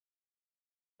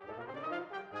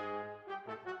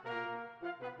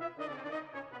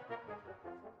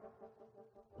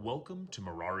Welcome to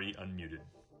Mirari Unmuted,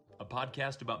 a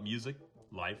podcast about music,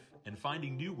 life, and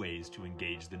finding new ways to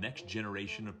engage the next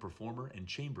generation of performer and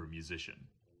chamber musician.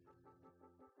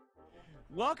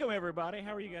 Welcome, everybody.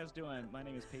 How are you guys doing? My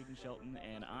name is Peyton Shelton,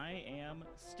 and I am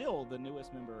still the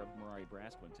newest member of Mirari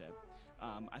Brass Quintet.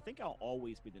 I think I'll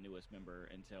always be the newest member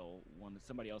until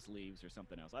somebody else leaves or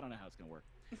something else. I don't know how it's going to work.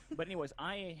 But anyways,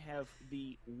 I have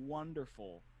the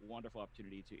wonderful, wonderful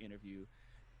opportunity to interview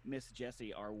Miss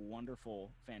Jessie, our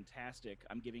wonderful, fantastic,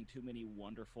 I'm giving too many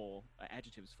wonderful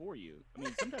adjectives for you. I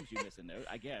mean, sometimes you miss a note,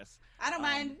 I guess. I don't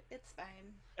mind. It's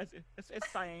fine. It's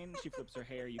fine. She flips her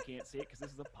hair. You can't see it because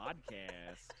this is a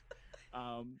podcast.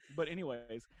 But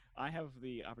anyways, I have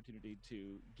the opportunity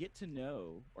to get to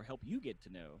know, or help you get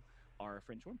to know, our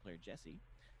French horn player, Jessie.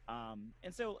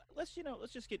 And so let's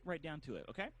just get right down to it,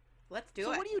 okay? Let's do it.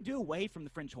 So what do you do away from the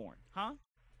French horn, huh?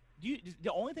 The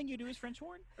only thing you do is French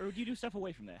horn, or do you do stuff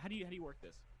away from that? How do you work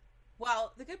this?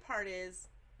 Well, the good part is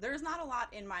there's not a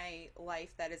lot in my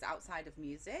life that is outside of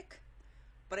music,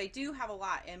 but I do have a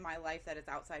lot in my life that is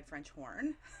outside French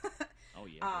horn. Oh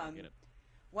yeah, I get it.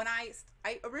 When I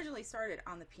originally started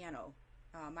on the piano,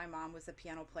 my mom was a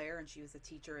piano player and she was a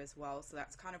teacher as well, so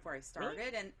that's kind of where I started.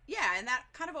 Really? And yeah, and that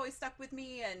kind of always stuck with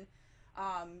me. And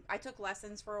I took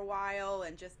lessons for a while,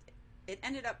 and just it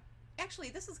ended up. Actually,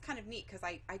 this is kind of neat because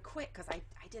I quit because I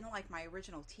didn't like my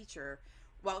original teacher.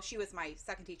 Well, she was my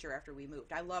second teacher after we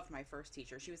moved. I loved my first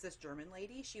teacher. She was this German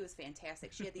lady. She was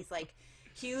fantastic. She had these like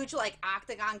huge like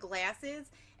octagon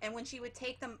glasses, and when she would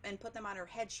take them and put them on her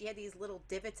head, she had these little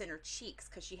divots in her cheeks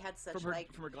because she had such from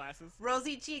her glasses,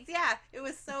 rosy cheeks. Yeah, it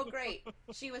was so great.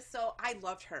 I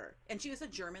loved her, and she was a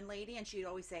German lady, and she'd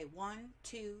always say 1,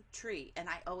 2, 3, and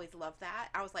I always loved that.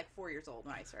 I was like 4 years old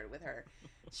when I started with her.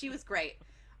 She was great.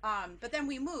 But then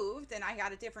we moved and I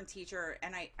got a different teacher,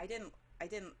 and I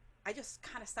just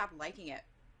kind of stopped liking it.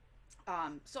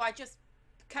 So I just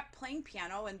kept playing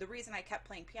piano, and the reason I kept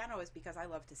playing piano is because I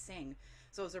love to sing.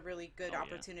 So it was a really good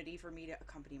opportunity for me to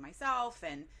accompany myself,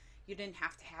 and you didn't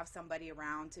have to have somebody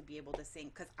around to be able to sing,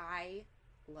 because I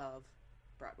love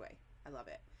Broadway. I love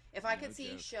it. If I could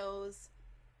see shows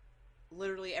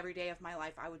literally every day of my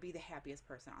life, I would be the happiest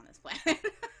person on this planet.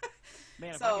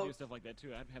 Man, if I could do stuff like that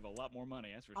too, I'd have a lot more money,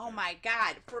 that's for sure. Oh my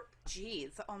God.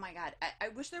 Oh my God. I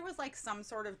wish there was like some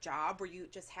sort of job where you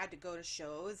just had to go to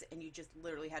shows and you just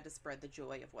literally had to spread the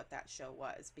joy of what that show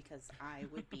was, because I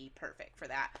would be perfect for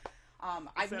that.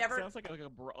 Sounds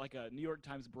like a New York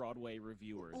Times Broadway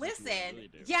reviewer. Listen, really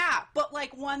do. Yeah, but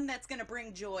like one that's going to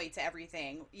bring joy to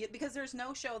everything, because there's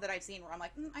no show that I've seen where I'm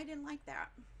like, I didn't like that.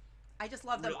 I just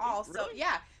love them all. So really?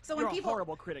 yeah. So You're when people, a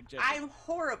horrible critic, Jessie. I'm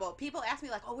horrible. People ask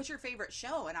me like, "Oh, what's your favorite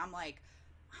show?" And I'm like,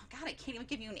 "Oh God, I can't even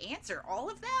give you an answer. All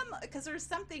of them?" Because there's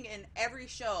something in every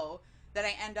show that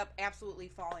I end up absolutely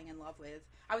falling in love with.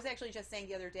 I was actually just saying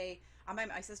the other day, I'm at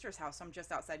my sister's house. So I'm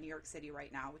just outside New York City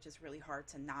right now, which is really hard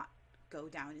to not go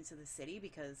down into the city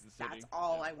because that's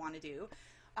all I want to do.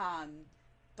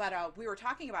 But we were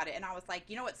talking about it, and I was like,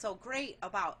 you know what's so great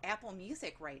about Apple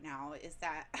Music right now is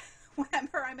that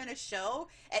whenever I'm in a show,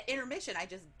 at intermission, I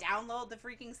just download the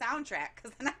freaking soundtrack,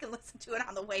 because then I can listen to it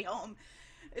on the way home.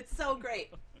 It's so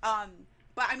great. But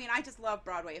I mean, I just love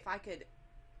Broadway. If I could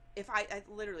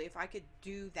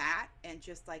do that and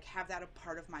just like have that a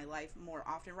part of my life more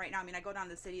often. Right now, I mean, I go down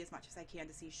to the city as much as I can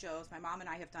to see shows. My mom and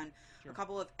I have done a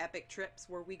couple of epic trips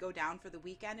where we go down for the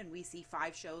weekend and we see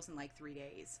 5 shows in like 3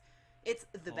 days. It's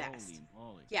the best.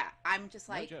 Holy moly. Yeah, I'm just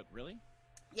like... No joke, really?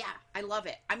 Yeah, I love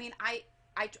it. I mean, I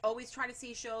always try to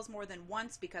see shows more than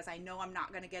once because I know I'm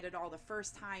not going to get it all the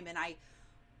first time. And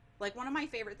like, one of my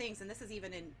favorite things, and this is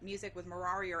even in music with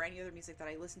Mirari or any other music that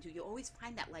I listen to, you always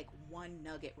find that like one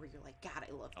nugget where you're like, God,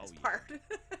 I love this part.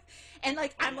 And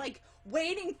like, I'm like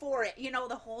waiting for it,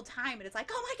 the whole time. And it's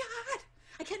like, oh my God,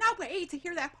 I cannot wait to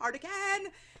hear that part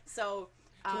again. So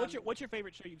what's your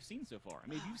favorite show you've seen so far? I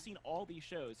mean, if you've seen all these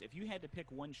shows, if you had to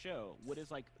pick one show, what is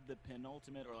like the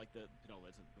penultimate, or like that's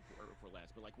before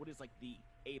last, but like what is like the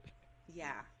apex?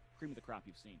 Yeah. Cream of the crop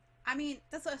you've seen? I mean,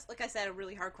 that's, like I said, a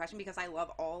really hard question because I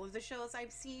love all of the shows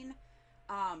I've seen.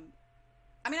 I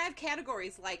mean, I have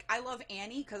categories like I love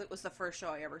Annie because it was the first show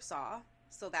I ever saw.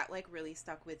 So that like really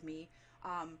stuck with me.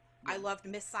 I loved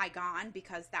Miss Saigon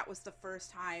because that was the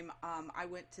first time I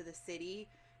went to the city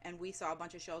and we saw a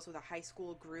bunch of shows with a high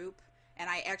school group. And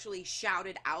I actually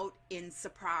shouted out in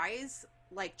surprise,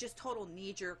 like just total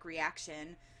knee-jerk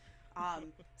reaction.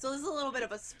 So this is a little bit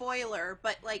of a spoiler,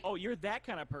 but like... Oh, you're that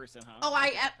kind of person, huh? Oh,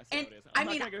 I am. I'm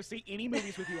not going to go see any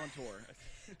movies with you on tour.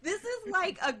 This is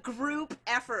like a group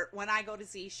effort when I go to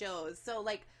see shows. So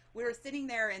like we were sitting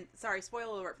there, and sorry,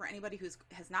 spoiler alert for anybody who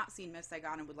has not seen Miss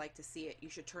Saigon and would like to see it, you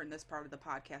should turn this part of the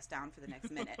podcast down for the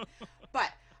next minute.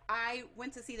 But I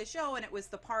went to see the show, and it was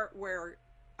the part where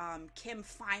Kim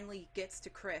finally gets to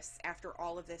Chris after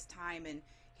all of this time, and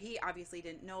he obviously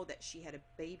didn't know that she had a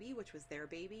baby, which was their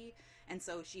baby, and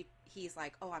so he's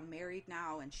like, oh, I'm married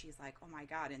now, and she's like, oh my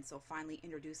God, and so finally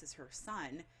introduces her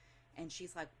son, and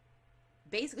she's like,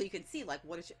 basically you can see like,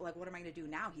 what am I going to do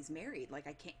now? He's married, like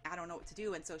I don't know what to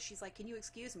do. And so she's like, can you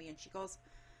excuse me? And she goes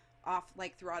off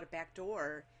like throughout a back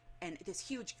door, and this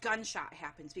huge gunshot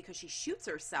happens because she shoots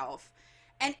herself.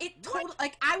 And it totally,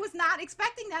 like, I was not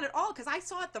expecting that at all, because I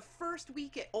saw it the first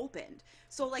week it opened.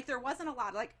 So, like, there wasn't a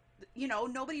lot, like, you know,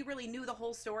 nobody really knew the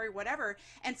whole story, whatever.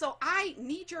 And so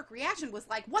knee-jerk reaction was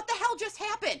like, what the hell just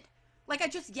happened? Like, I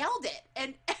just yelled it.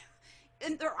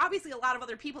 And there are obviously a lot of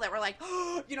other people that were like,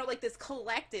 oh, you know, like this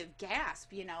collective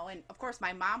gasp, you know. And, of course,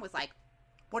 my mom was like,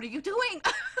 what are you doing?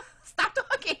 Stop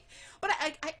talking. But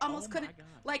I almost couldn't,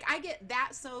 like, I get that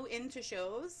so into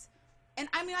shows. And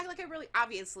I mean, I really,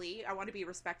 obviously, I want to be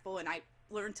respectful, and I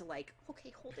learned to, like,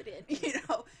 okay, hold it in, you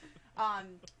know.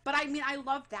 But I mean, I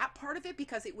love that part of it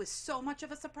because it was so much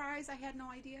of a surprise. I had no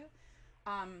idea.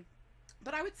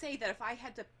 But I would say that if I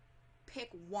had to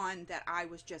pick one that I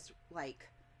was just, like,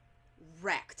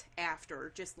 wrecked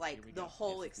after, just, like, the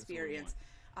whole experience,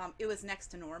 it was Next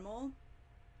to Normal.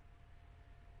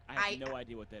 I have no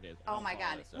idea what that is. Oh my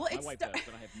God! Well, my wife does,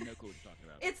 but I have no clue what you're talking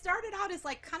about. It started out as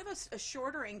like kind of a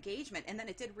shorter engagement, and then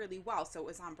it did really well. So it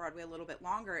was on Broadway a little bit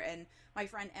longer. And my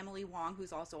friend Emily Wong,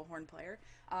 who's also a horn player,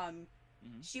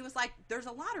 she was like, "There's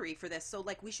a lottery for this, so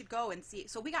like we should go and see."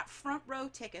 So we got front row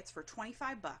tickets for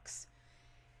 $25,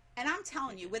 and I'm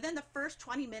telling you, within the first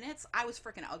 20 minutes, I was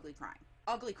freaking ugly crying.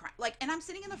 Like, and I'm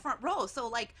sitting in the front row, so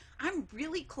like I'm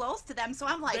really close to them, so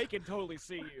I'm like, they can totally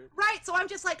see you, right? So I'm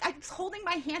just like, I'm holding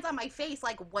my hands on my face,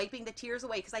 like wiping the tears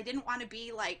away, because I didn't want to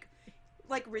be like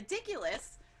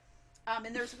ridiculous.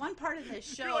 And there's one part of this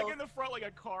show, you're like in the front like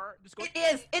a car, just going.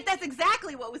 That's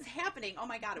exactly what was happening. Oh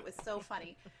my God, it was so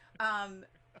funny.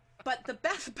 But the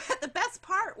best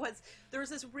part was there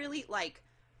was this really, like,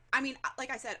 I mean,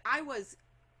 like I said, I was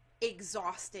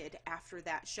exhausted after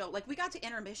that show. Like, we got to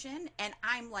intermission and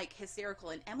I'm like hysterical,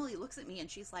 and Emily looks at me and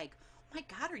she's like, oh my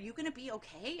God, are you gonna be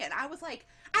okay? And I was like,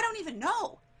 I don't even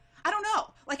know. I don't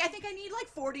know. Like, I think I need like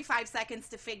 45 seconds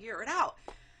to figure it out.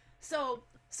 So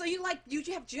you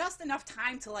have just enough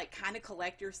time to like kind of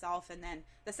collect yourself, and then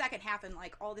the second half and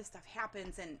like all this stuff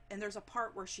happens, and there's a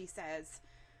part where she says,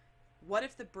 what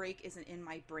if the break isn't in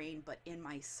my brain but in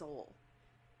my soul?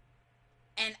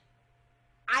 And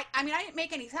I mean, I didn't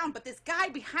make any sound, but this guy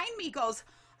behind me goes,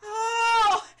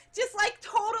 oh, just like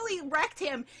totally wrecked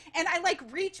him. And I like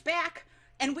reached back,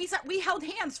 and we held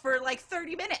hands for like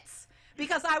 30 minutes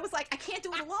because I was like, I can't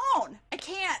do it alone. I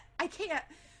can't.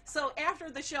 So after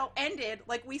the show ended,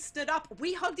 like, we stood up,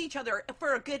 we hugged each other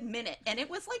for a good minute. And it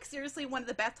was like seriously one of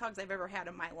the best hugs I've ever had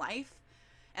in my life.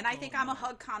 And I think I'm a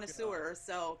hug connoisseur.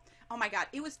 So, oh my God,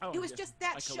 it was just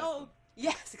that show.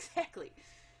 Yes, exactly.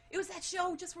 It was that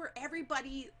show just where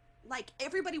everybody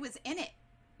was in it.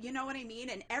 You know what I mean?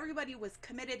 And everybody was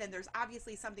committed, and there's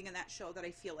obviously something in that show that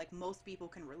I feel like most people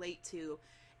can relate to.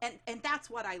 And that's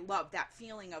what I love, that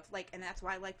feeling of like, and that's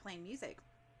why I like playing music,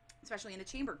 especially in a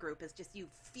chamber group, is just you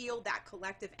feel that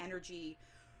collective energy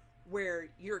where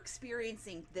you're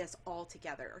experiencing this all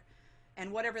together.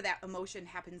 And whatever that emotion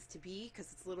happens to be,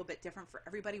 because it's a little bit different for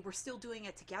everybody, we're still doing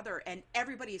it together, and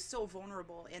everybody is so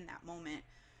vulnerable in that moment.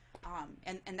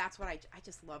 And that's what I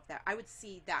just love that. I would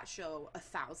see that show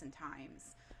 1,000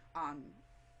 times.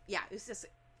 Yeah, it was just,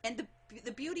 and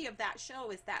the beauty of that show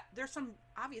is that there's some,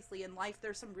 obviously in life,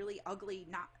 there's some really ugly,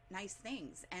 not nice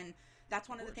things. And that's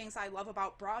one of the things I love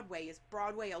about Broadway, is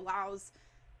Broadway allows,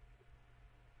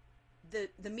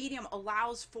 the medium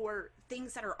allows for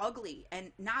things that are ugly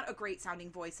and not a great sounding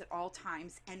voice at all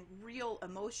times, and real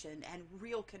emotion and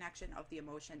real connection of the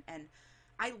emotion. And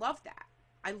I love that.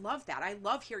 I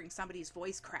love hearing somebody's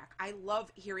voice crack. I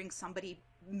love hearing somebody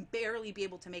barely be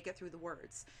able to make it through the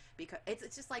words, because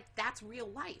it's just like, that's real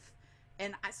life.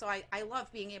 And I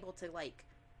love being able to like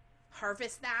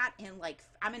harvest that, and like,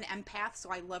 I'm an empath,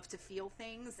 so I love to feel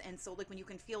things. And so like when you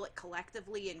can feel it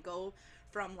collectively and go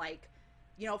from like,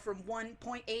 you know, from one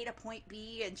point A to point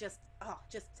B, and just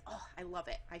I love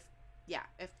it.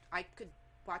 If I could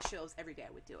watch shows every day,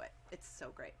 I would do it. It's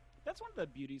so great. That's one of the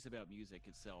beauties about music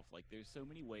itself. Like, there's so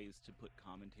many ways to put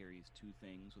commentaries to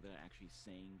things without actually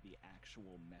saying the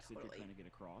actual message you're trying to get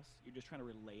across. You're just trying to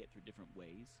relay it through different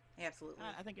ways. Absolutely.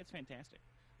 I think it's fantastic.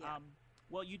 Yeah.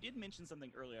 Well, you did mention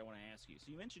something earlier I want to ask you. So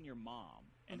you mentioned your mom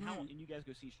and how, and you guys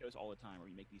go see shows all the time or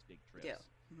you make these big trips. Yeah.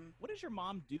 What does your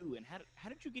mom do, and how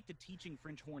did you get to teaching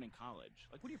French horn in college?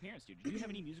 Like, what do your parents do? Did you have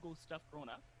any musical stuff growing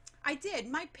up? I did.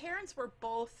 My parents were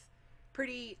both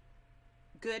pretty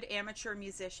good amateur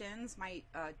musicians. My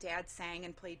dad sang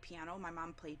and played piano. My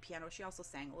mom played piano. She also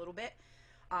sang a little bit.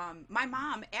 My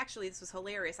mom, actually, this was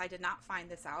hilarious. I did not find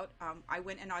this out. I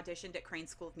went and auditioned at Crane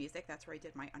School of Music. That's where I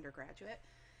did my undergraduate.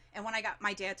 And when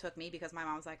my dad took me because my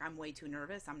mom was like, I'm way too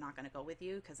nervous. I'm not going to go with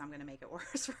you because I'm going to make it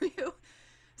worse for you.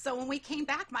 So when we came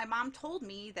back, my mom told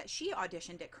me that she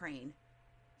auditioned at Crane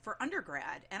for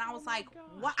undergrad. And I was like,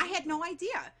 what? I had no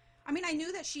idea. I mean, I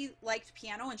knew that she liked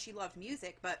piano and she loved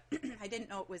music, but I didn't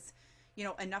know it was,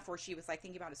 enough where she was like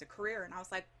thinking about it as a career. And I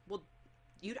was like, well,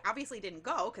 you obviously didn't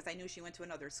go, because I knew she went to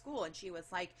another school. And she was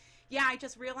like, yeah, I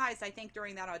just realized, I think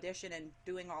during that audition and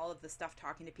doing all of the stuff,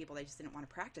 talking to people, they just didn't want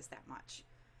to practice that much.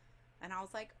 And I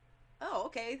was like, oh,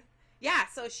 okay. Yeah,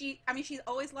 so she's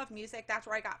always loved music. That's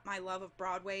where I got my love of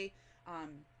Broadway.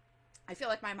 I feel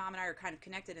like my mom and I are kind of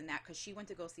connected in that, because she went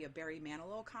to go see a Barry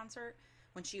Manilow concert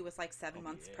when she was like 7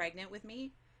 months pregnant with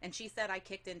me. And she said I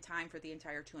kicked in time for the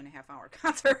entire 2.5-hour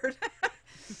concert.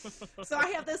 So I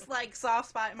have this like soft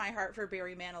spot in my heart for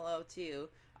Barry Manilow too.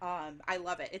 I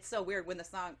love it. It's so weird when the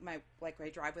song, I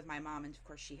drive with my mom, and of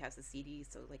course she has the CD,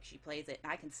 so like she plays it,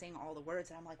 and I can sing all the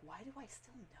words, and I'm like, why do I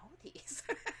still know these?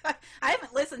 I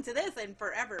haven't listened to this in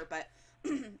forever, but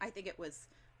I think it was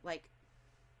like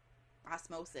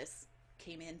osmosis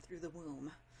came in through the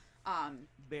womb.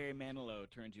 Barry Manilow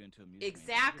turned you into a musician.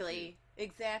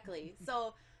 Exactly.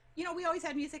 So, we always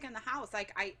had music in the house.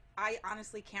 Like, I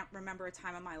honestly can't remember a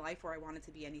time in my life where I wanted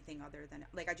to be anything other than,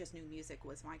 like, I just knew music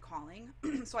was my calling.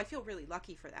 So I feel really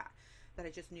lucky for that I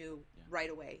just knew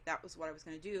right away that was what I was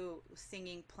going to do.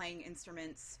 Singing, playing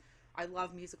instruments. I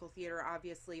love musical theater,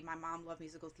 obviously. My mom loved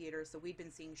musical theater, so we'd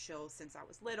been seeing shows since I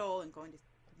was little and going to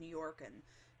New York and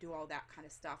do all that kind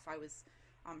of stuff. I was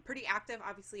pretty active,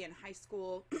 obviously, in high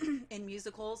school in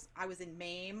musicals. I was in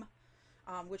MAME,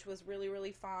 which was really,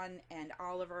 really fun, and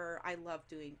Oliver. I love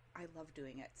doing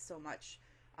it so much.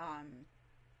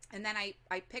 And then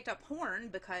I picked up horn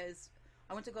because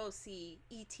I went to go see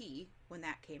E.T. when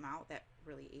that came out. That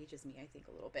really ages me, I think,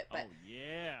 a little bit. But oh,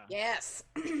 yeah. Yes.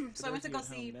 So I went to go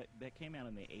see... That came out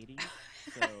in the 80s,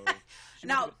 so she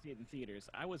now, went to see it in theaters.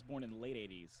 I was born in the late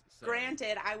 80s. So.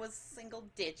 Granted, I was single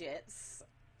digits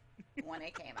when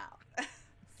it came out.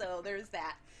 So there's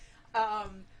that.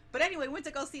 But anyway, went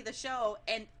to go see the show,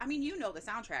 and I mean, the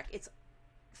soundtrack. It's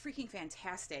freaking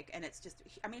fantastic, and it's just,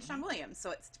 it's Sean Williams,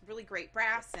 so it's really great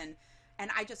brass, and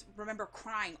I just remember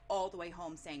crying all the way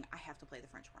home saying, I have to play the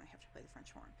French horn.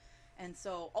 And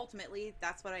so ultimately,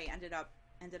 that's what I ended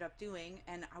up doing,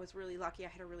 and I was really lucky. I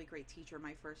had a really great teacher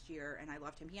my first year, and I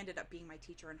loved him. He ended up being my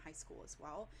teacher in high school as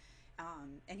well,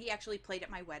 and he actually played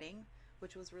at my wedding,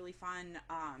 which was really fun.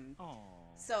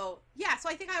 So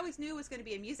I think I always knew it was going to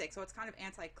be in music, so it's kind of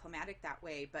anticlimactic that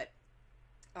way, but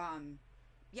and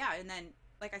then,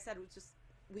 like I said, it was just,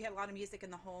 we had a lot of music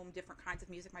in the home, different kinds of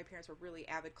music. My parents were really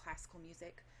avid classical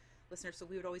music listeners, so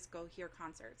we would always go hear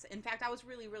concerts. In fact, I was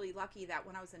really, really lucky that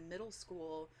when I was in middle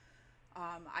school,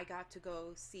 I got to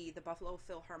go see the Buffalo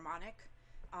Philharmonic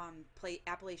play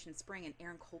Appalachian Spring, and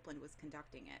Aaron Copland was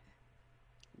conducting it.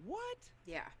 What?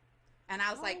 Yeah. And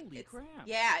I was Holy like, crap.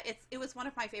 Yeah, it was one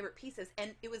of my favorite pieces.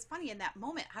 And it was funny, in that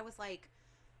moment, I was like,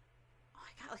 oh my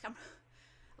God, I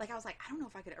was like, I don't know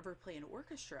if I could ever play an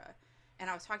orchestra. And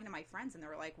I was talking to my friends, and they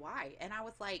were like, why? And I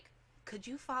was like, could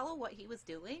you follow what he was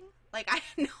doing? Like, I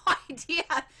had no idea.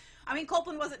 I mean,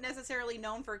 Copland wasn't necessarily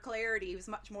known for clarity. He was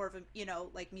much more of a,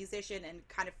 like, musician and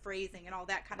kind of phrasing and all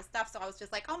that kind of stuff. So I was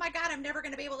just like, oh my God, I'm never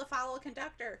going to be able to follow a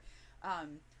conductor.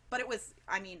 But it was,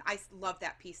 I love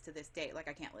that piece to this day. Like,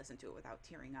 I can't listen to it without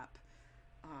tearing up.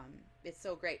 It's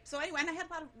so great. So anyway, and I had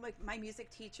a lot of, like, my music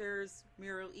teachers.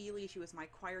 Muriel Ely, she was my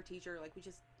choir teacher. Like,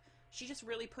 she just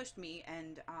really pushed me.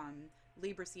 And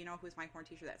Lee Brasino, who was my horn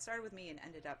teacher that started with me and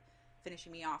ended up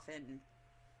finishing me off in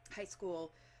high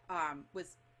school,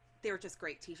 they were just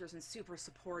great teachers and super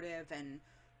supportive and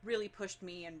really pushed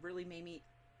me and really made me,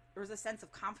 there was a sense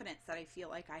of confidence that I feel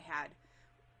like I had.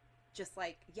 Just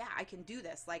like, yeah, I can do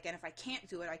this. Like, and if I can't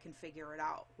do it, I can figure it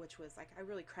out, which was like, I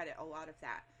really credit a lot of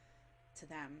that to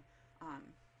them.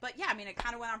 But yeah, it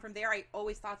kind of went on from there. I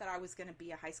always thought that I was going to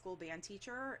be a high school band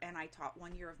teacher, and I taught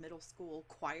 1 year of middle school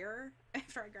choir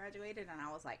after I graduated, and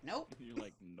I was like, nope. You're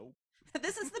like, nope.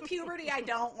 This is the puberty I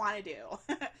don't want to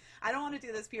do. I don't want to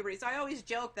do this puberty. So I always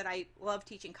joke that I love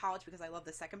teaching college because I love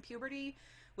the second puberty,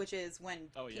 which is when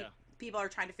people are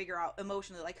trying to figure out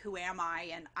emotionally, like, who am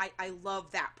I? And I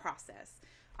love that process.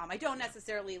 I don't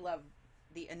necessarily love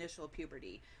the initial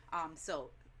puberty.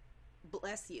 So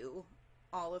bless you,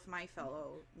 all of my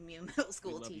fellow middle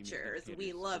school teachers.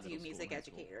 We love you, music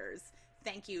educators.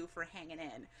 Thank you for hanging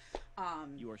in.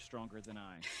 You are stronger than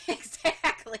I.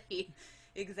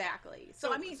 Exactly.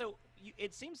 So I mean,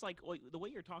 it seems like the way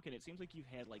you're talking, it seems like you've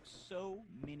had like so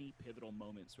many pivotal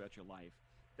moments throughout your life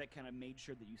that kind of made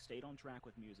sure that you stayed on track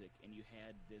with music, and you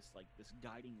had this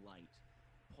guiding light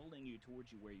pulling you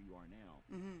towards you where you are now.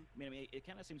 mm-hmm. I mean, it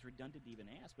kind of seems redundant to even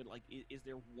ask, but like, is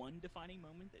there one defining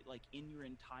moment that, like, in your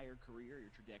entire career,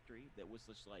 your trajectory, that was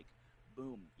just like,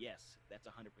 boom, yes, that's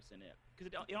 100% it?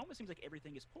 Because it almost seems like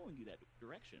everything is pulling you that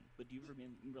direction. But do you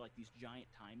remember like these giant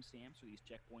timestamps or these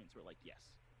checkpoints where, like,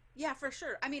 yes? Yeah, for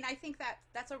sure. I mean, I think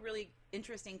that's a really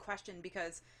interesting question,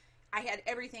 because I had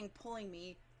everything pulling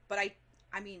me, but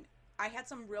I mean, I had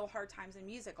some real hard times in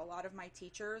music. A lot of my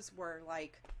teachers were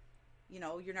like, you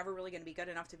know, you're never really going to be good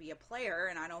enough to be a player,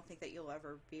 and I don't think that you'll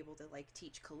ever be able to like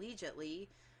teach collegiately.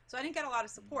 So I didn't get a lot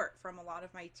of support from a lot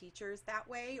of my teachers that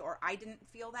way, or I didn't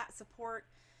feel that support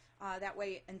that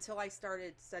way until I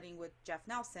started studying with Jeff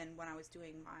Nelson when I was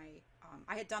doing my,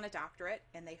 I had done a doctorate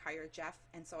and they hired Jeff,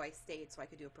 and so I stayed so I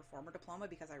could do a performer diploma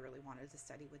because I really wanted to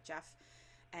study with Jeff.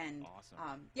 And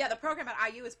awesome. Yeah, the program at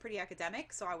IU is pretty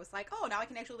academic, so I was like, oh, now I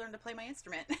can actually learn to play my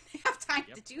instrument and have time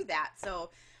to do that.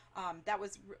 So that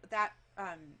was that.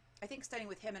 I think studying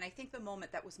with him, and I think the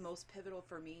moment that was most pivotal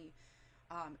for me,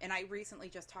 and I recently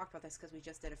just talked about this because we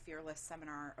just did a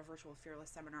virtual Fearless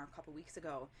seminar a couple weeks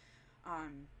ago.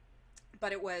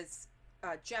 But it was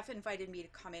Jeff invited me to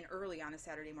come in early on a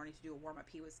Saturday morning to do a warm up.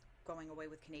 He was going away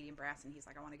with Canadian Brass, and he's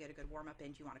like, I want to get a good warm up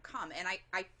in. Do you want to come? And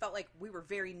I felt like we were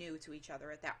very new to each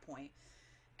other at that point.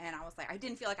 And I was like, I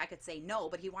didn't feel like I could say no,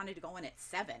 but he wanted to go in at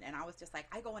 7. And I was just like,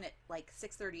 I go in at like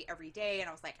 6:30 every day. And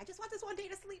I was like, I just want this one day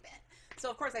to sleep in. So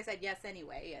of course I said yes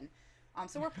anyway. And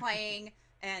so we're playing,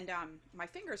 and my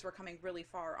fingers were coming really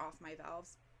far off my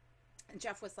valves. And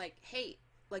Jeff was like, hey,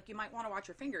 like, you might want to watch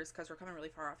your fingers because we're coming really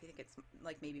far off. You think it's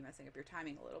like maybe messing up your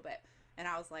timing a little bit. And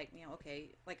I was like, you know,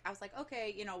 okay. Like, I was like,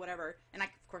 okay, you know, whatever. And I,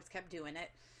 of course, kept doing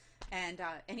it. And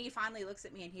he finally looks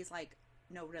at me and he's like,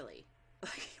 no, really.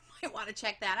 Like, you might want to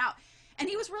check that out. And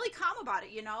he was really calm about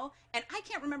it, you know. And I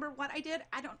can't remember what I did.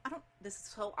 I don't, this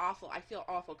is so awful. I feel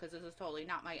awful because this is totally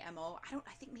not my MO.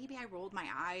 I think maybe I rolled my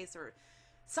eyes or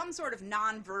some sort of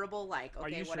non-verbal, like, okay, Are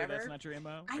you whatever. Sure that's not your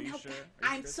MO? I know. Sure?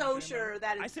 I'm so sure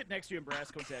that is. I sit next to you in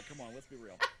brass quintet. Come on, let's be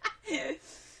real.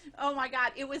 Oh my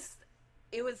God. It was,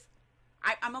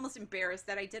 I'm almost embarrassed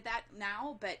that I did that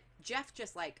now, but Jeff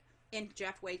just like, in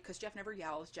Jeff Wade, because Jeff never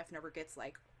yells, Jeff never gets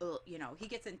like, you know, he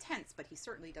gets intense, but he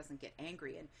certainly doesn't get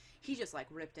angry. And he just like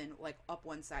ripped in like up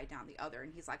one side, down the other.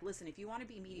 And he's like, listen, if you want to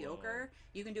be mediocre,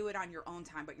 you can do it on your own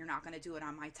time, but you're not going to do it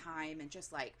on my time. And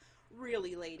just like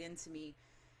really laid into me.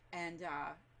 And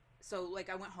so like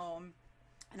I went home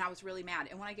and I was really mad.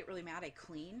 And when I get really mad, I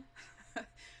clean.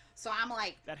 So I'm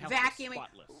like vacuuming.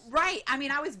 Right. I mean,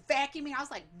 I was vacuuming. I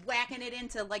was like whacking it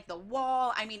into like the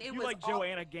wall. I mean, it was like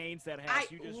Joanna Gaines that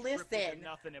house. You just ripped it to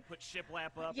nothing and put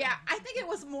shiplap up. Yeah, I think it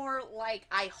was more like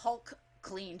I Hulk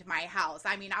cleaned my house.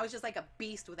 I mean, I was just like a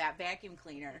beast with that vacuum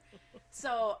cleaner.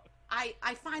 So I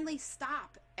finally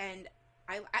stopped, and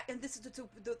and this is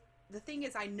the thing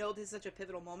is, I know this is such a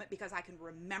pivotal moment because I can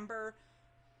remember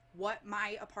what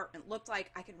my apartment looked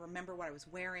like. I can remember what I was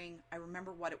wearing. I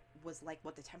remember what it was like,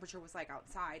 what the temperature was like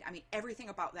outside. I mean, everything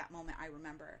about that moment I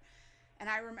remember. And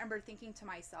I remember thinking to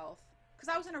myself, because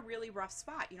I was in a really rough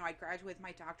spot. You know, I graduated with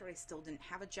my doctorate. I still didn't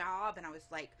have a job. And I was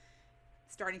like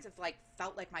starting to like,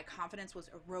 felt like my confidence was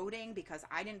eroding because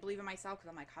I didn't believe in myself. Because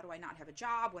I'm like, how do I not have a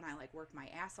job when I like worked my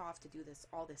ass off to do this,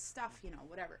 all this stuff, you know,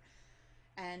 whatever.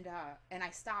 And I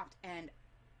stopped and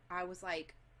I was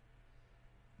like,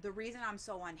 the reason I'm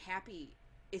so unhappy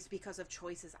is because of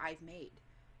choices I've made.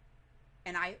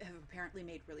 And I have apparently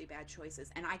made really bad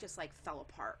choices. And I just like fell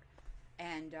apart.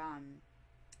 And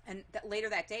later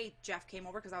that day, Jeff came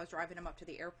over because I was driving him up to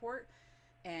the airport.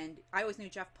 And I always knew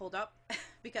Jeff pulled up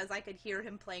because I could hear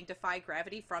him playing Defy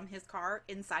Gravity from his car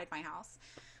inside my house,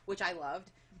 which I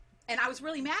loved. And I was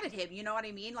really mad at him, you know what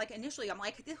I mean? Like, initially, I'm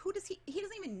like, who does he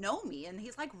doesn't even know me. And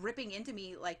he's, like, ripping into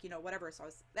me, like, you know, whatever. So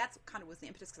that's kind of was the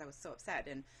impetus because I was so upset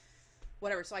and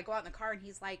whatever. So I go out in the car, and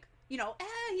he's like, you know,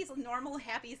 he's a normal,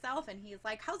 happy self. And he's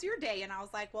like, how's your day? And I was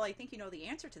like, well, I think you know the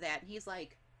answer to that. And he's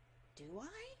like, do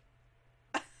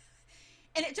I?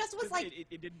 And it just was like...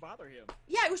 It didn't bother him.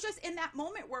 Yeah, it was just in that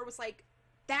moment where it was like,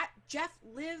 that Jeff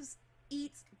lives,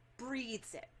 eats,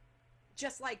 breathes it.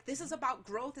 Just like, this is about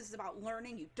growth, this is about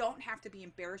learning. You don't have to be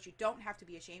embarrassed, you don't have to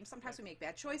be ashamed. Sometimes we make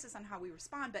bad choices on how we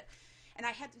respond, and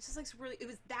I had to just like really, it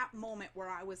was that moment where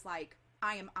I was like,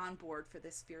 I am on board for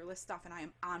this fearless stuff, and I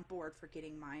am on board for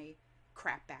getting my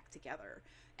crap back together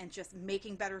and just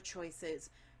making better choices,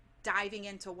 diving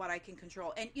into what I can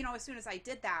control. And, you know, as soon as I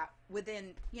did that,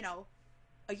 within, you know,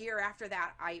 a year after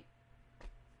that,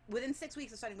 within 6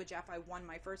 weeks of studying with Jeff, I won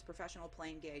my first professional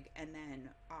playing gig, and then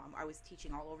I was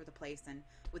teaching all over the place, and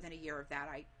within a year of that,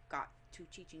 I got 2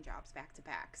 teaching jobs back to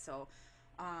back. So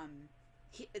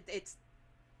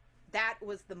that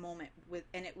was the moment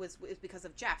and it was because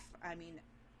of Jeff. I mean,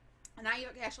 and I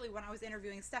actually, when I was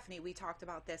interviewing Stephanie, we talked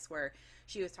about this, where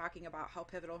she was talking about how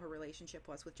pivotal her relationship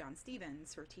was with John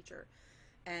Stevens, her teacher.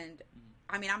 And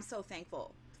I mean, I'm so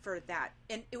thankful for that.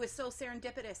 And it was so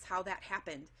serendipitous how that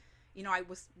happened. You know, I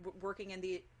was working in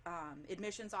the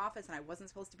admissions office, and I wasn't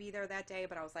supposed to be there that day,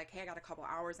 but I was like, hey, I got a couple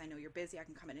hours. I know you're busy. I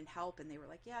can come in and help. And they were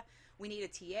like, yeah, we need a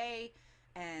TA.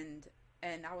 And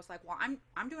I was like, well,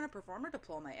 I'm doing a performer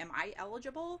diploma. Am I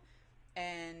eligible?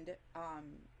 And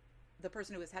the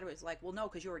person who was head was like, well, no,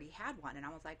 because you already had one. And I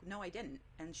was like, no, I didn't.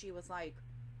 And she was like,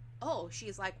 oh,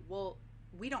 she's like, well,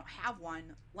 we don't have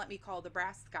one. Let me call the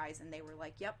brass guys. And they were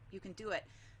like, yep, you can do it.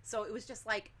 So it was just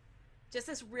like, just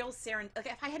this real like,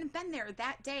 if I hadn't been there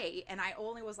that day and I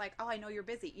only was like, oh, I know you're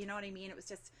busy. You know what I mean? It was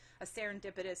just a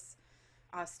serendipitous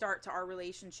start to our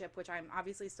relationship, which I'm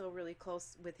obviously still really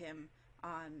close with him.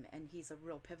 And he's a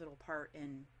real pivotal part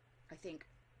in, I think,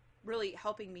 really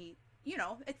helping me. You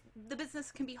know, the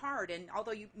business can be hard, and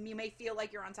although you may feel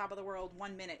like you're on top of the world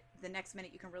one minute, the next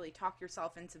minute you can really talk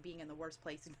yourself into being in the worst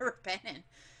place you've ever been in.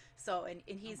 So, and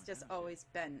he's just always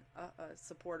been a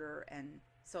supporter, and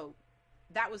so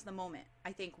that was the moment,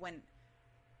 I think, when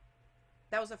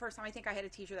that was the first time I think I had a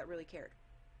teacher that really cared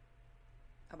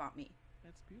about me.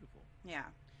 That's beautiful. Yeah.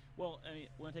 Well, I mean,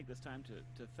 I want to take this time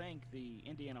to thank the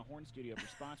Indiana Horn Studio for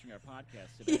sponsoring our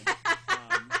podcast today. Yeah.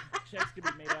 Checks can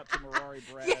be made out to Merari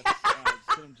Brass,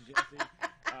 send them to Jesse.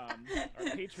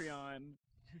 Our Patreon.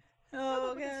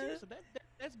 Oh, no, God. So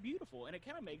that's beautiful, and it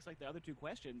kind of makes like the other 2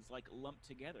 questions like lumped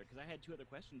together, because I had 2 other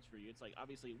questions for you. It's like,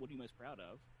 obviously, what are you most proud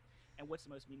of, and what's the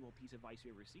most meaningful piece of advice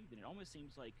you ever received? And it almost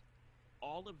seems like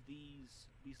all of these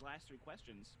last 3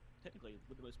 questions, technically,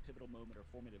 with the most pivotal moment or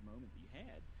formative moment that you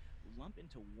had, lump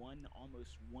into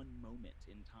almost one moment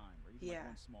in time, or even like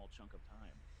one small chunk of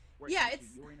time. Where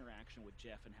it's your interaction with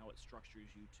Jeff and how it structures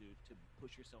you to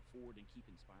push yourself forward and keep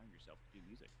inspiring yourself to do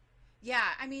music. Yeah,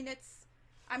 I mean,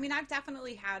 I've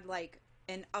definitely had like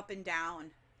an up and down,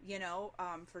 you know,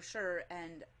 for sure.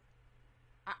 And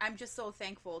I'm just so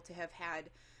thankful to have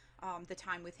had the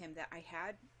time with him that I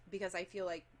had, because I feel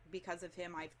like because of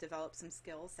him, I've developed some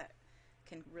skills that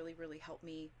can really, really help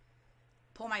me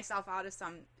pull myself out of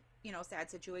some, you know,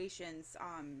 sad situations.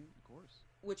 Of course.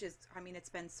 Which is, I mean, it's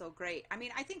been so great. I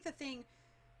mean, I think the thing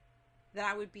that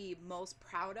I would be most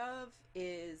proud of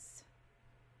is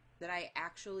that I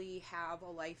actually have a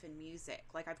life in music.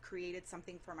 Like, I've created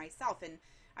something for myself. And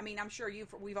I mean, I'm sure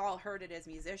we've all heard it as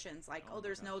musicians, like, oh,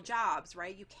 there's no jobs,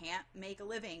 right? You can't make a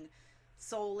living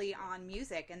solely on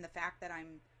music. And the fact that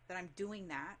I'm doing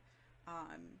that,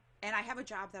 and I have a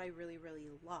job that I really, really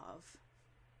love,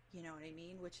 you know what I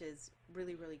mean? Which is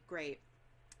really, really great.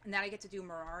 And that I get to do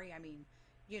Merari, I mean,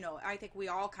 you know, I think we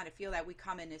all kind of feel that. We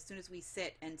come in, as soon as we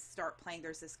sit and start playing,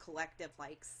 there's this collective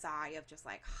like sigh of just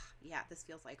like, yeah, this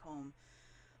feels like home.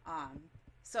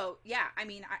 So yeah, I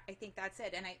mean, I think that's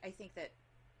it. And I think that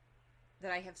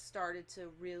I have started to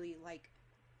really like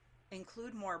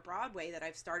include more Broadway, that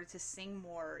I've started to sing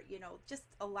more, you know, just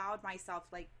allowed myself,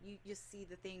 like, you just see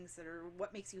the things that are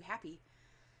what makes you happy.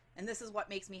 And this is what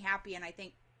makes me happy. And I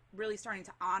think really starting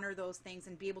to honor those things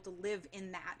and be able to live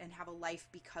in that and have a life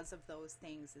because of those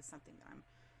things is something that I'm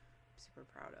super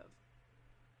proud of.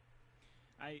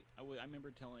 I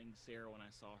remember telling Sarah when I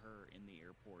saw her in the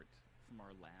airport from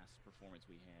our last performance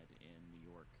we had in New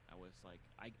York, I was like,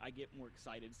 I get more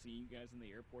excited seeing you guys in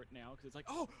the airport now, because it's like,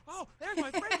 oh, there's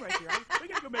my friend right here. We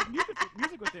gotta go make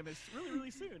music with him. It's really,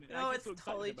 really soon. And no, it's so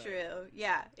totally true.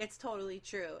 Yeah, it's totally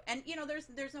true. And you know,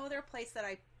 there's no other place that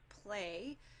I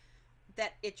play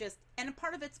that it just, and a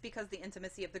part of it's because the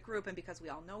intimacy of the group, and because we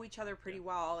all know each other pretty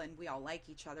well, and we all like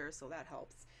each other, so that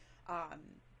helps.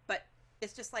 But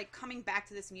it's just like coming back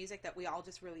to this music that we all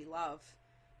just really love,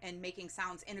 and making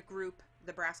sounds in a group,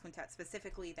 the brass quintet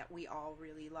specifically, that we all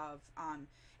really love. And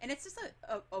it's just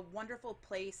a wonderful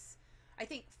place, I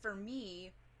think, for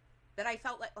me, that I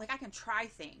felt like I can try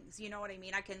things, you know what I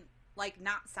mean? I can like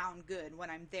not sound good when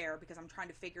I'm there because I'm trying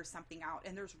to figure something out,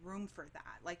 and there's room for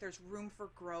that. Like, there's room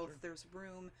for growth. Sure. There's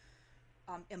room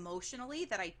emotionally,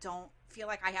 that I don't feel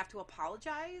like I have to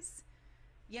apologize,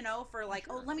 you know, for like,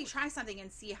 sure, oh, let me try something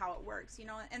and see how it works, you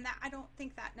know. And that, I don't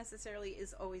think that necessarily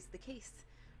is always the case.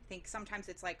 I think sometimes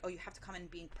it's like, oh, you have to come in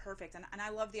being perfect. And I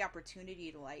love the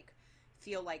opportunity to like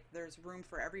feel like there's room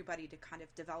for everybody to kind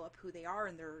of develop who they are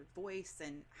and their voice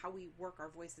and how we work our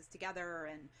voices together.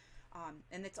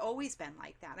 And it's always been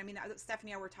like that. I mean,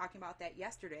 Stephanie and I were talking about that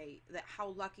yesterday, that how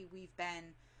lucky we've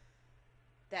been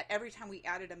that every time we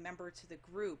added a member to the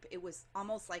group, it was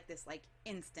almost like this like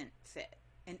instant fit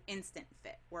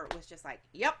where it was just like,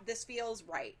 yep, this feels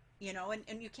right, you know,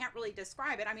 and you can't really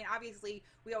describe it. I mean, obviously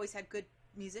we always had good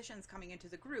musicians coming into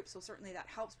the group, so certainly that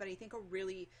helps, but I think a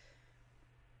really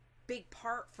big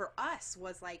part for us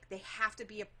was like they have to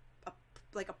be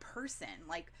like a person,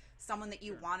 like someone that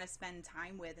you want to spend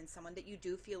time with and someone that you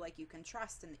do feel like you can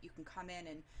trust and that you can come in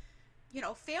and, you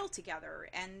know, fail together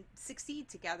and succeed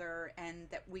together, and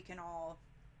that we can all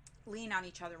lean on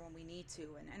each other when we need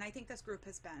to. And I think this group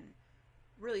has been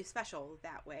really special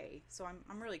that way. So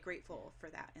I'm really grateful for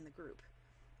that in the group.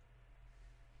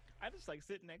 I just like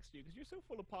sitting next to you because you're so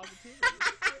full of positivity.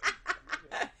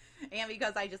 And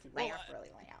because I just laugh really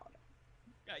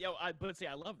loud. But see,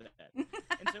 I love that.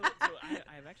 And so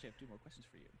I actually have 2 more questions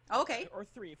for you. Okay. Or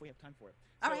 3 if we have time for it.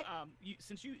 All so, right.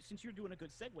 Since you're doing a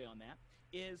good segue on that,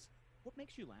 is what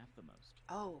makes you laugh the most?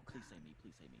 Oh, please say me,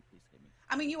 please say me, please say me.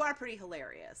 I mean, you are pretty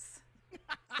hilarious.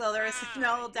 So there is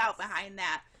no doubt behind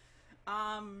that.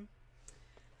 Oh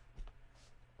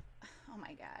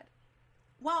my God.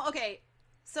 Well, okay.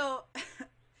 So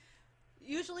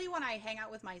usually when I hang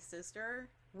out with my sister,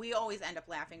 we always end up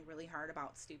laughing really hard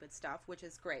about stupid stuff, which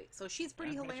is great. So she's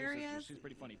pretty hilarious. She's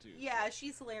pretty funny too. Yeah,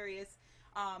 she's hilarious.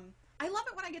 I love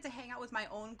it when I get to hang out with my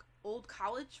own old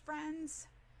college friends,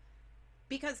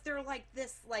 because they're like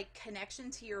this like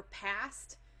connection to your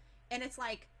past. And it's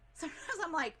like, sometimes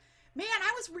I'm like, man,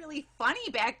 I was really funny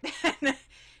back then.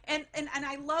 and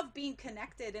I love being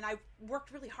connected, and I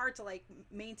worked really hard to like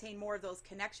maintain more of those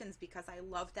connections because I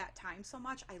loved that time so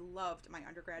much. I loved my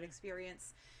undergrad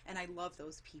experience, and I love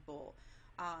those people.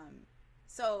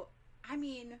 So, I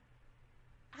mean,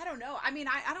 I don't know. I mean,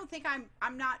 I don't think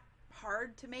I'm not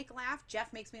hard to make laugh.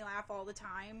 Jeff makes me laugh all the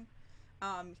time.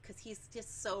 Because he's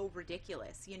just so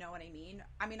ridiculous, you know what I mean?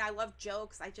 I mean, I love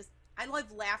jokes. I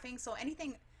love laughing. So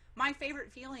anything, my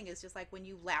favorite feeling is just like when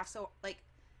you laugh so, like,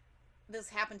 this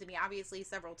happened to me obviously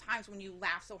several times. When you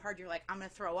laugh so hard, you're like, I'm going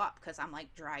to throw up because I'm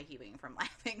like dry heaving from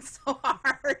laughing so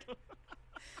hard.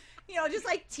 You know, just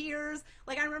like tears.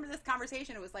 Like, I remember this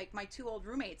conversation. It was like my 2 old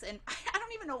roommates, and I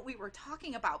don't even know what we were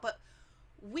talking about, but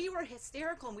we were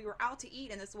hysterical, and we were out to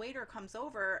eat, and this waiter comes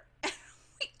over, and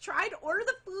we tried to order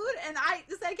the food, and I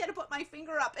decided I had to put my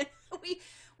finger up, and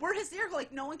we're hysterical,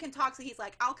 like no one can talk, so he's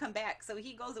like, I'll come back. So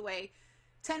he goes away.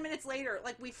 10 minutes later,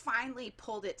 like, we finally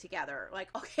pulled it together, like,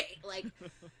 okay, like,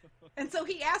 and so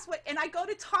he asked and I go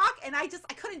to talk, and I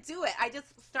couldn't do it. I just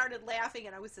started laughing,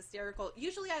 and I was hysterical.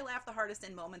 Usually I laugh the hardest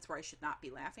in moments where I should not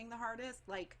be laughing the hardest,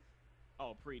 like,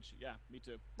 oh, preach. Yeah, me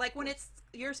too. like when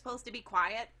you're supposed to be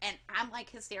quiet, and I'm like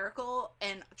hysterical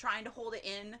and trying to hold it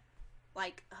in.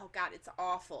 Like, oh God, it's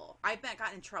awful. I've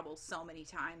gotten in trouble so many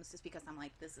times just because I'm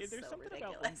like, this is There's so something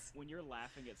ridiculous. about when you're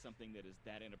laughing at something that is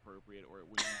that inappropriate, or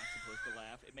when you're not supposed to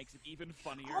laugh, it makes it even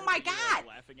funnier. Oh my when you're, God! like,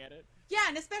 laughing at it. Yeah,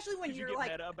 and especially when you you're get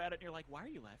like meta about it, and you're like, why are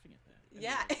you laughing at that? And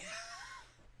yeah. like,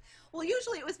 Well,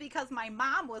 usually it was because my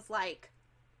mom was like,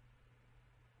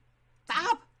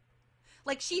 stop.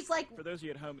 Like, she's like, for those of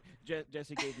you at home,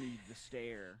 Jesse gave me the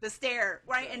stare. the stare,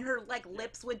 right? And her like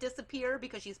lips would disappear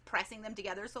because she's pressing them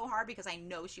together so hard because I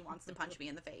know she wants to punch me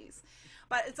in the face.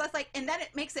 But it's just like, and then it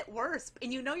makes it worse,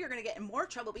 and you know you're going to get in more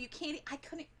trouble, but you can't. I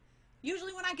couldn't.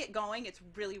 Usually when I get going, it's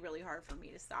really, really hard for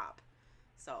me to stop.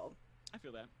 So I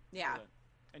feel that. yeah. I feel that.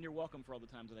 And you're welcome for all the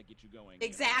times that I get you going.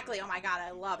 Exactly. You know, Oh my God,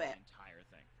 I love the it. entire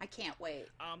thing. I can't wait.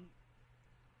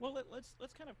 Well,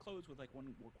 let's kind of close with like one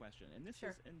more question, and this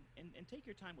Sure. is and take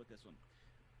your time with this one.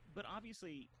 But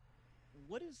obviously,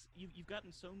 what is you've gotten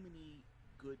so many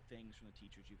good things from the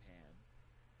teachers you've had,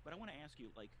 but I want to ask you,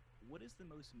 like, what is the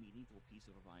most meaningful piece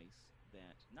of advice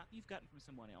that not you've gotten from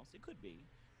someone else? It could be.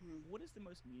 What is the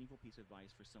most meaningful piece of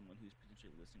advice for someone who's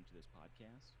potentially listening to this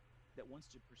podcast that wants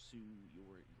to pursue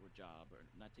your job, or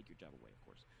not take your job away, of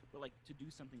course, but like to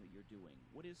do something that you're doing?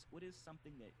 What is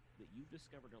something that you've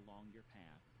discovered along your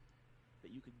path that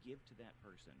you could give to that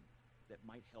person that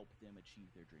might help them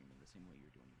achieve their dream in the same way you're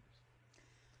doing yours?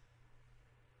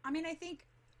 I mean, I think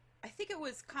it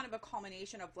was kind of a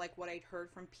culmination of like what I'd heard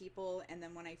from people, and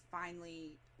then when I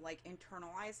finally like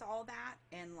internalized all that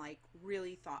and like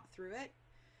really thought through it,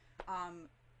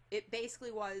 it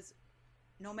basically was,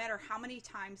 no matter how many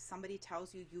times somebody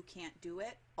tells you you can't do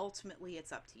it, ultimately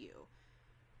it's up to you.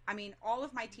 I mean, all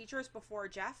of my teachers before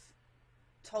Jeff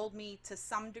told me to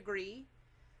some degree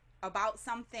about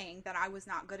something that I was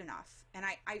not good enough. And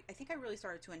I think I really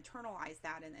started to internalize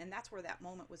that. And that's where that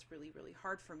moment was really, really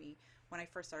hard for me when I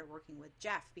first started working with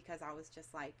Jeff, because I was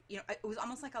just like, you know, it was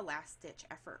almost like a last ditch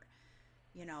effort,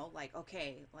 you know, like,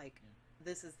 okay, like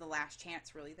this is the last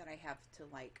chance really that I have to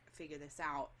like figure this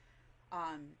out.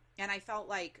 And I felt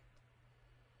like,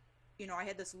 you know, I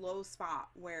had this low spot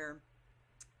where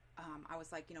I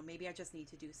was like, you know, maybe I just need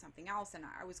to do something else. And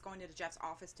I was going to Jeff's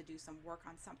office to do some work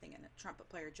on something, and a trumpet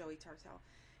player, Joey Tartell,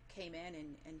 came in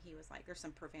and he was like, there's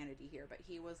some profanity here, but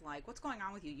he was like, what's going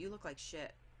on with you? You look like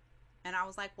shit. And I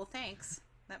was like, well, thanks.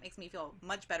 That makes me feel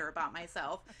much better about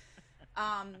myself.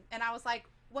 And I was like,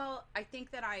 well, I think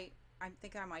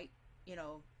I might, you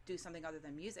know, do something other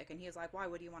than music. And he was like, why?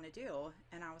 What do you want to do?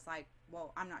 And I was like,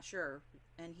 well, I'm not sure.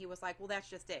 And he was like, well, that's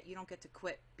just it. You don't get to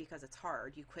quit because it's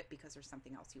hard. You quit because there's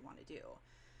something else you want to do.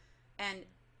 And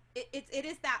it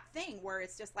is that thing where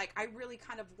it's just like, I really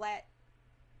kind of let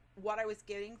what I was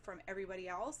getting from everybody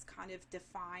else kind of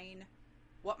define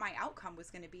what my outcome was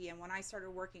going to be. And when I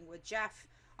started working with Jeff,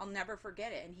 I'll never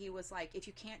forget it. And he was like, if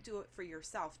you can't do it for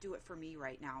yourself, do it for me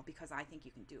right now, because I think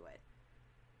you can do it.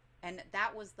 And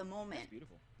that was the moment. That's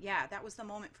beautiful. Yeah, that was the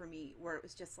moment for me where it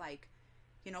was just like,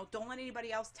 you know, don't let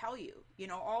anybody else tell you. You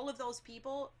know, all of those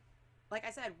people, like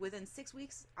I said, within 6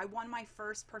 weeks, I won my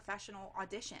first professional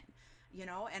audition, you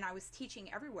know, and I was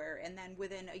teaching everywhere. And then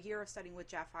within a year of studying with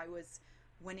Jeff, I was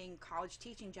winning college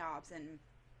teaching jobs. And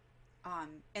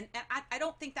I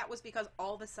don't think that was because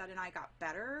all of a sudden I got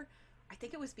better. I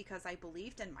think it was because I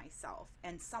believed in myself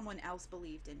and someone else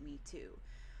believed in me too.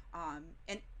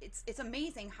 And it's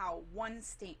amazing how one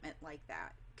statement like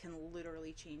that can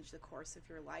literally change the course of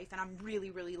your life. And I'm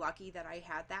really, really lucky that I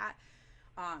had that.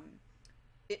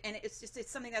 And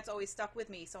it's something that's always stuck with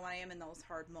me. So when I am in those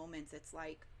hard moments, it's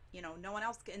like, you know, no one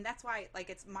else can, and that's why, like,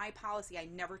 it's my policy. I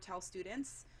never tell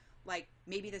students, like,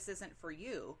 maybe this isn't for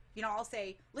you. You know, I'll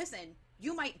say, listen,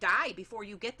 you might die before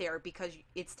you get there because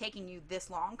it's taking you this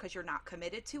long because you're not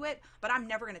committed to it. But I'm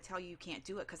never going to tell you can't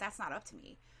do it, because that's not up to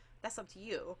me. That's up to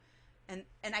you. And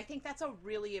I think that's a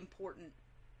really important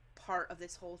part of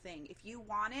this whole thing. If you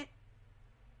want it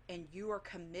and you are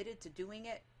committed to doing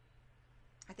it,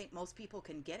 I think most people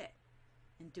can get it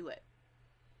and do it.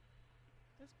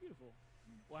 That's beautiful.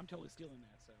 Well, I'm totally stealing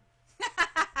that, so.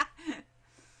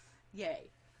 Yay.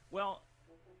 Well,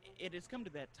 it has come to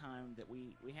that time that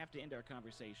we have to end our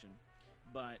conversation.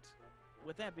 But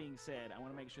with that being said, I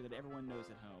want to make sure that everyone knows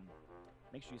at home.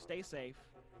 Make sure you stay safe,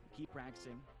 keep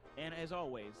practicing, and as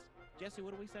always, Jesse,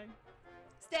 what do we say?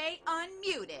 Stay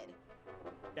unmuted.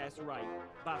 That's right.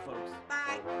 Bye, folks.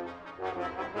 Bye.